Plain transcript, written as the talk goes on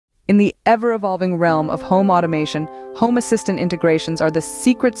In the ever-evolving realm of home automation, home assistant integrations are the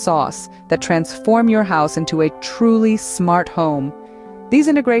secret sauce that transform your house into a truly smart home. These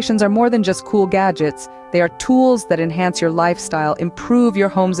integrations are more than just cool gadgets. They are tools that enhance your lifestyle, improve your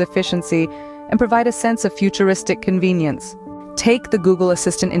home's efficiency, and provide a sense of futuristic convenience. Take the Google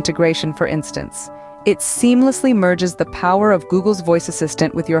Assistant integration, for instance. It seamlessly merges the power of Google's voice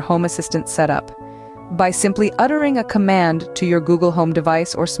assistant with your Home Assistant setup. By simply uttering a command to your Google Home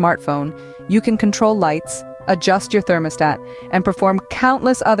device or smartphone, you can control lights, adjust your thermostat, and perform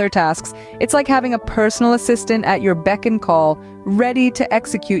countless other tasks. It's like having a personal assistant at your beck and call, ready to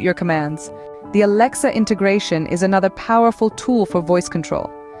execute your commands. The Alexa integration is another powerful tool for voice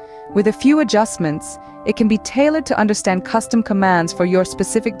control. With a few adjustments, it can be tailored to understand custom commands for your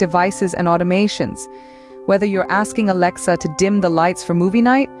specific devices and automations. Whether you're asking Alexa to dim the lights for movie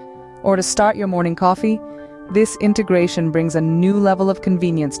night or to start your morning coffee, this integration brings a new level of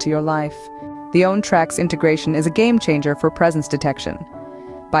convenience to your life. The OwnTracks integration is a game changer for presence detection.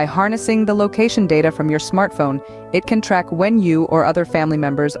 By harnessing the location data from your smartphone, it can track when you or other family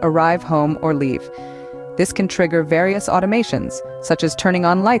members arrive home or leave. This can trigger various automations, such as turning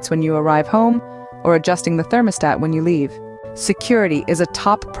on lights when you arrive home or adjusting the thermostat when you leave. Security is a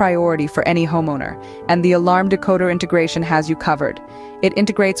top priority for any homeowner, and the AlarmDecoder integration has you covered. It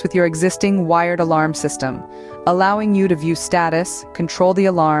integrates with your existing wired alarm system, allowing you to view status, control the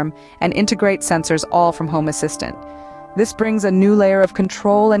alarm, and integrate sensors all from Home Assistant. This brings a new layer of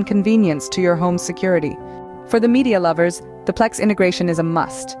control and convenience to your home security. For the media lovers, the Plex integration is a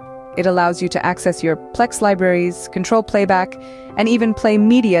must. It allows you to access your Plex libraries, control playback, and even play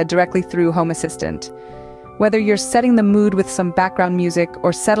media directly through Home Assistant. Whether you're setting the mood with some background music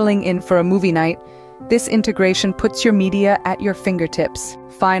or settling in for a movie night, this integration puts your media at your fingertips.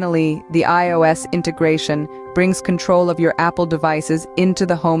 Finally, the iOS integration brings control of your Apple devices into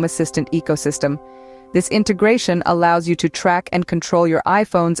the Home Assistant ecosystem. This integration allows you to track and control your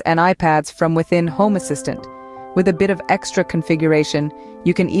iPhones and iPads from within Home Assistant. With a bit of extra configuration,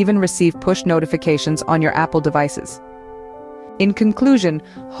 you can even receive push notifications on your Apple devices. In conclusion,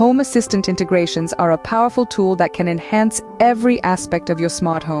 Home Assistant integrations are a powerful tool that can enhance every aspect of your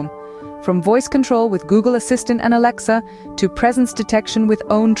smart home. From voice control with Google Assistant and Alexa, to presence detection with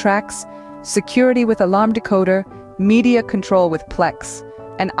OwnTracks, security with AlarmDecoder, media control with Plex,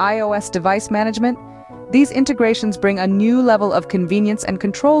 and iOS device management, these integrations bring a new level of convenience and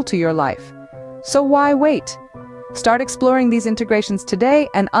control to your life. So why wait? Start exploring these integrations today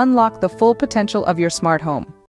and unlock the full potential of your smart home.